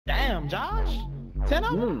Damn, Josh. 10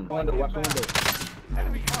 of them? Window, watch the window.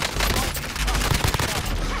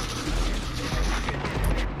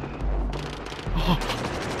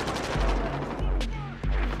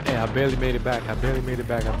 Hey, I barely made it back. That's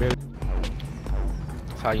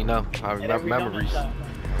how you know. I remember memories.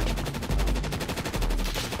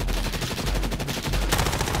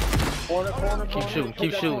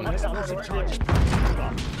 Keep shooting.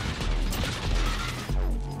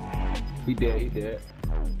 He dead.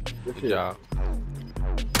 Good job.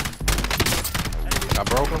 I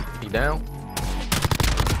broke him. He down.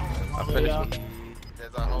 I finished him.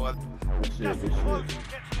 Good shit.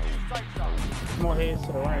 More heads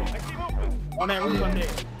to the right. On that roof up there.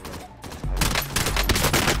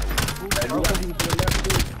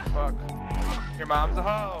 Fuck. Your mom's a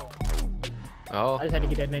hoe. Oh. I just had to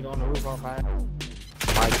get that nigga on the roof off high.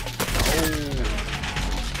 Mike. Oh.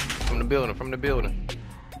 From the building.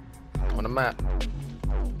 On the map.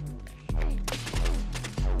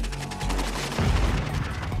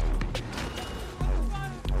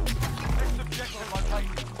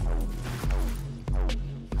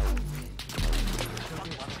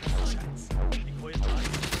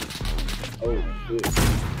 Oh, shit.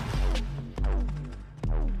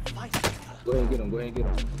 Go ahead and get him.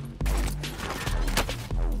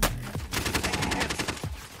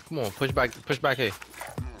 Come on, push back here.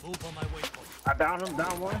 I downed him,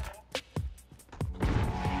 down one.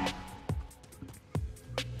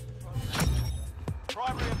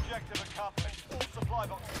 Primary objective accomplished. All supply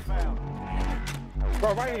boxes found.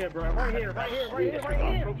 Bro, right here.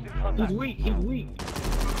 He's weak.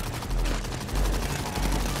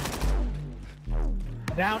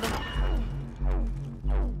 Down him.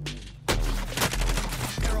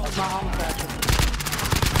 That's my home factor.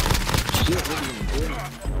 Shit, what are you doing?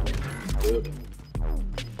 Good.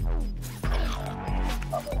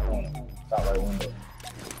 Top right window.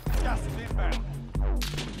 Gas is inbound.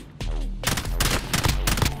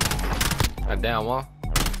 I down one.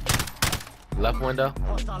 Left window.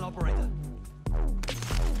 Hostile operator.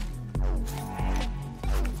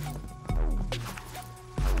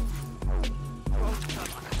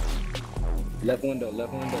 Left window.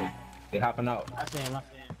 They hopping out. I see him.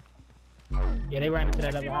 Yeah, they ran into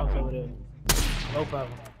that other house over there. Both of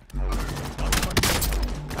them.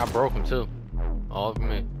 I broke him too. All of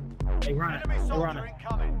me. They running.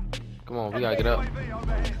 Incoming. Come on, we gotta get up. UAV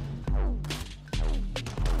overhead.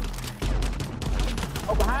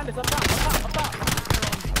 Oh, behind us, up top.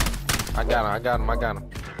 I got him.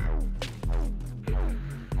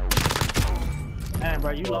 Man,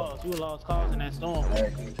 bro, you lost. You lost cause in that storm.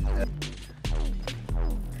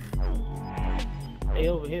 They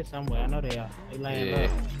over here somewhere. I know they are. They laying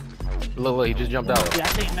low. Look, he just jumped out. Yeah, I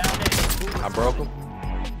see him down there. I broke him.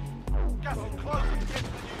 Gas is closing into the new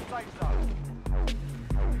safe zone.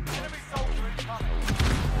 Enemy soldier incoming.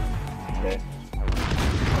 Okay.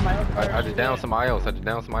 I just downed somebody else.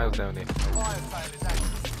 down there. Fire sale is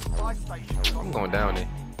active. Buy station. I'm going down there.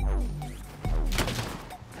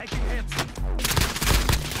 Taking hits.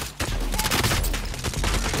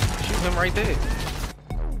 Shoot him right there.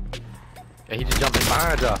 Yeah, he just jumped in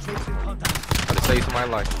behind y'all. I just saved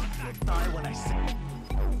somebody's life.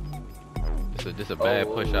 This a bad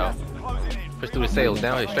push out. Push through the sails,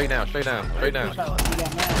 down here, straight down.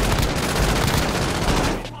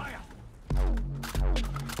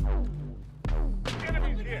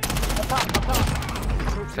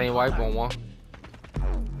 Same wipe on one.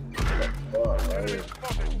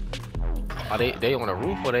 Are they on the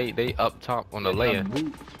roof or they up top on the layer?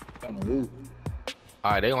 On the roof.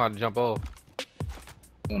 Alright, they don't have to jump off.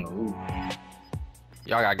 On the roof.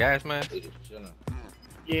 Y'all got gas, man?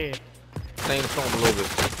 Yeah. Stay in the storm a little bit.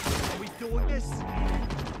 Are we doing this?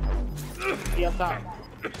 Yeah, up top.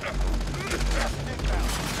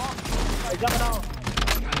 Hey, jumping on.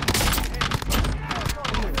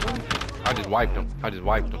 I just wiped him.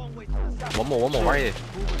 One more right here.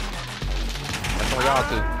 That's on y'all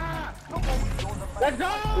too. Let's go!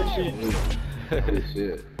 Good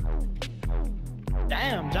shit.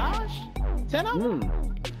 Damn, Josh. 10 of them?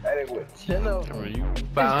 That ain't what 10 of them. You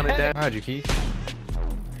 500 down. How'd you, Keith?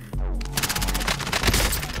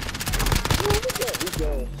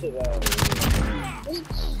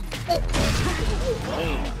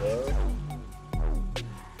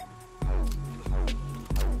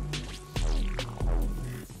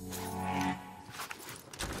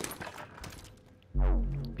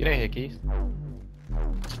 Get in here, Keith.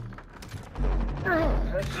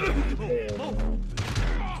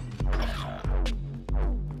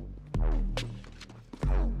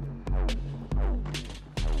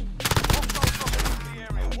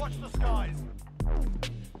 Watch the skies.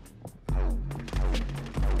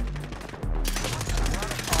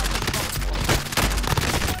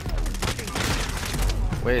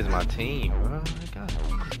 Where's my team, bro? God.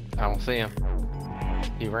 I don't see him.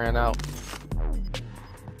 He ran out.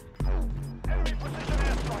 Enemy precision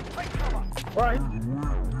airstrike. Take cover. Right.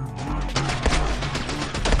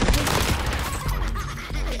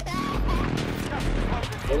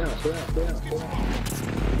 Stay down, stay down, stay down, stay down.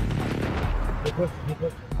 He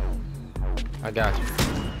pushed. I got you.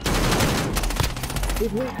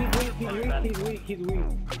 He's weak.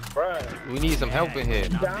 Bruh. We need some help in here.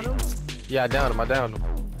 You down him? Yeah, I downed him.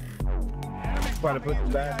 Trying to push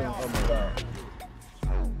him back on. Oh my god.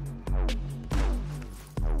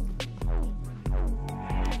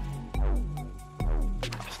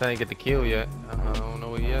 Still ain't get the kill yet. I don't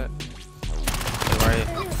know it yet. Right.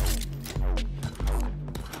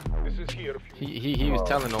 This is here. He was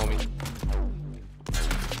telling on me.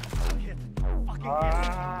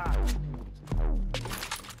 Ah.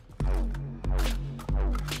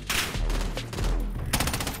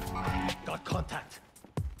 Got contact.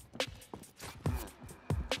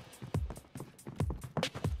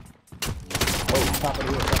 Oh, top of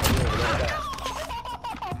the hill, right there.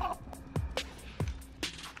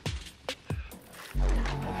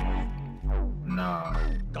 Nah.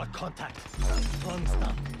 Got contact. Wrong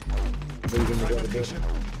stop. Moving to the other building.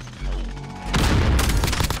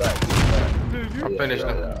 Back. I finished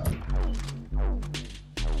him.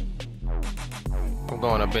 I'm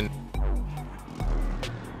going up in.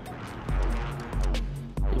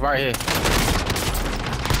 He right here.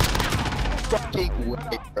 Fucking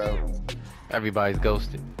way, bro. Everybody's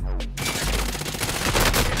ghosted.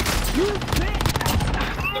 You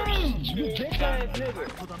bitch ass nigga.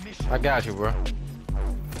 For the mission. I got you, bro. Got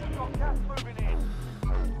gas moving in.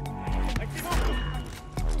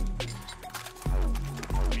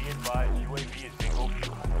 Be advised, UAV is being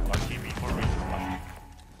overviewed. RTV for resupply.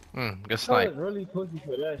 Good I snipe. was really pushing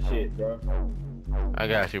for that shit, bro. I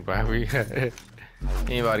got you, bro. He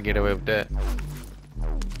ain't about to get away with that.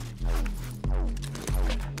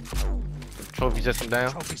 Trophy system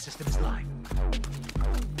down. Trophy system is live.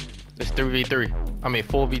 It's 3v3. I mean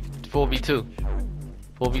 4v2.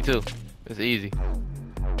 4v2. It's easy.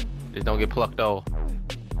 Just don't get plucked off.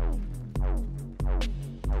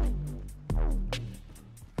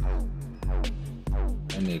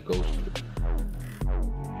 And they ghosted.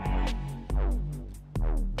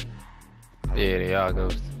 Yeah, they all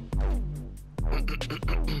ghosted.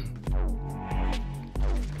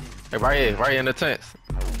 Hey, right here in the tents.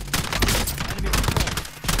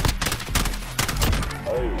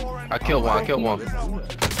 I killed one. Come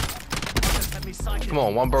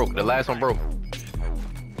on, one broke. The last one broke.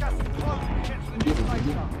 Gas is closing. Get to the new safe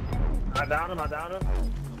zone. I downed him.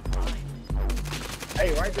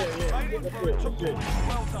 Hey, right there, yeah. Waiting for it.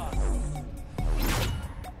 Well done.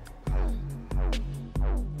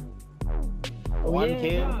 One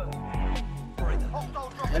kill. Hostile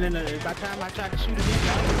drop. And then by the time I tried to shoot him,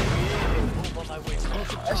 Move on my way.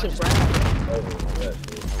 that shit brown. Oh, that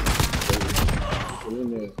shit.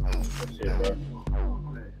 In there. That shit, bro.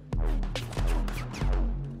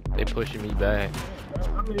 They pushing me back.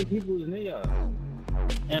 How many people is near y'all?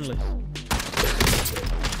 Endless.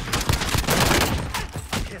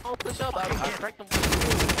 Oh, push up. I cracked them.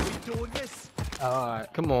 We doing this?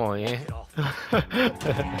 Alright. Come on, yeah.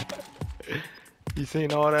 You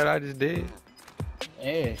seen all that I just did?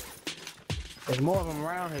 Yeah. There's more of them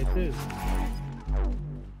around here too.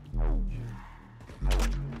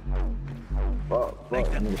 Fuck, I'm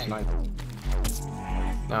gonna snipe him.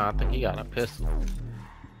 Nah, I think he got a pistol.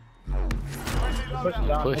 He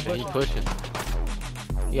pushing.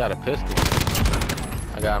 He got a pistol.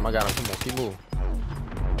 I got him. Come on, keep moving.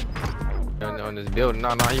 On this building. No,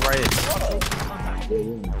 he right here. Yeah, he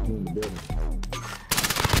in the building.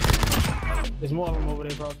 There's more of them over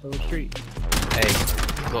there across the street. Hey,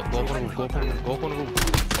 go up on the roof. Go up on the roof.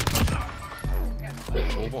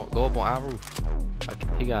 Go up on our roof.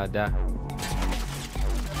 He gotta die.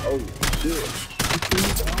 Oh, shit.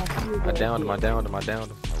 I downed him. I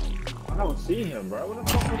don't see him, bro. What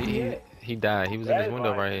the fuck was he at? He died. He was in this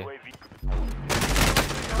window right here.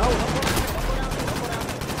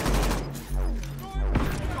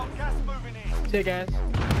 Got gas moving in. Sick ass.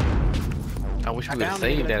 I wish we would have downed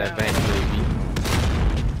saved him, that I advance, baby.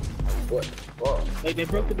 What? Fuck. They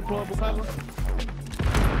broke the deployable cover.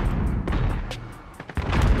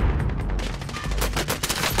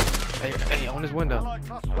 Hey, on this window.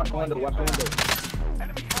 Watch the window, watch the window.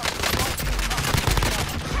 Enemy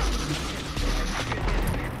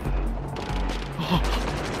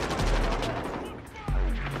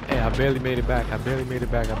Hey, I barely made it back.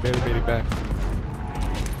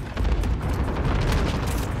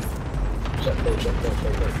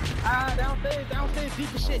 Ah, downstairs,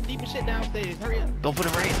 deep as shit downstairs. Hurry up. Go for the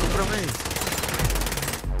rain, go for the rain.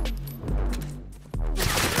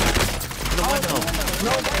 The window.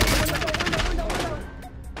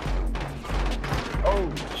 Oh,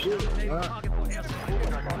 shit.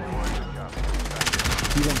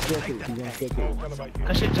 He's gonna cook it.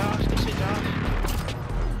 Good shit, Josh.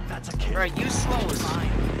 That's a kill. Right, you slow as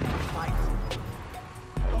mine.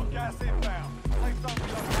 Got gas inbound. Take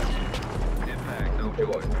something up. Impact, no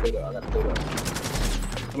boy. I gotta put up.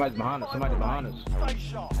 Somebody's behind us. Stay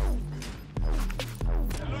sharp.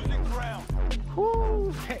 They're losing ground.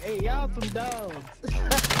 Woo. Hey, y'all some dogs.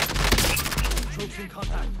 Troops in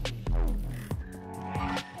contact.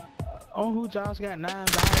 On who Josh got 9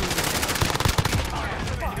 bodies.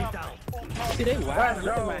 Enemy down. See, they wild.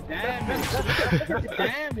 Look at my damage. Look at the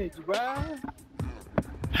damage, bro.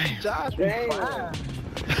 Josh be fine.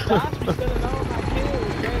 Josh be stealing all my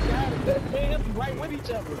kills. Man, us be right with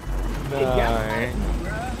each other. They got me,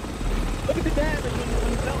 bro. Look at the damage when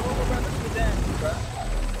you jump over, bro. Look at the damage, bro.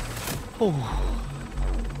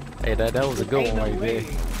 Hey, that was a good one right there.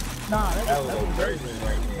 Nah, that was crazy.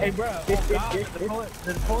 Hey, bro,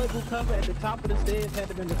 the poetry cover at the top of the stairs had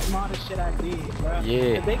to been the smartest shit I did, bro.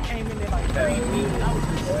 Yeah. 'Cause they came in there like 3 deep and I was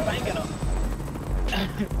just spanking them.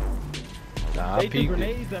 Nah, I They threw peeked it.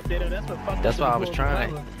 grenades up there, though. That's what fucked That's up why I the was poetry trying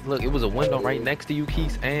cover. to look. It was a window right next to you,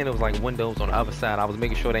 Keith, and it was like windows on the other side. I was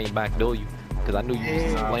making sure they ain't backdoor you, cause I knew you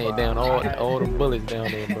was Yeah. laying down all the bullets down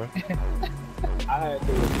there, bro. I had to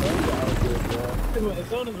remember out there, bro. As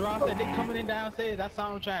soon as Ross said they coming in downstairs, I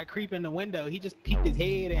saw him try to creep in the window. He just peeked his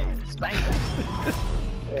head and spanked him.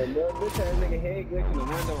 Hey, bro, this had nigga head glitching the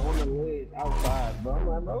window on the ledge outside, bro. I'm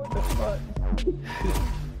like, bro, what the fuck?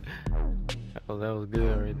 Oh, that was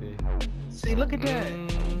good right there. See, look at that.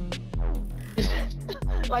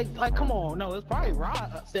 like, come on. No, it's probably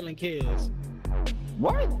Ross stealing kills.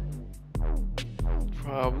 What?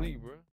 Probably, bro.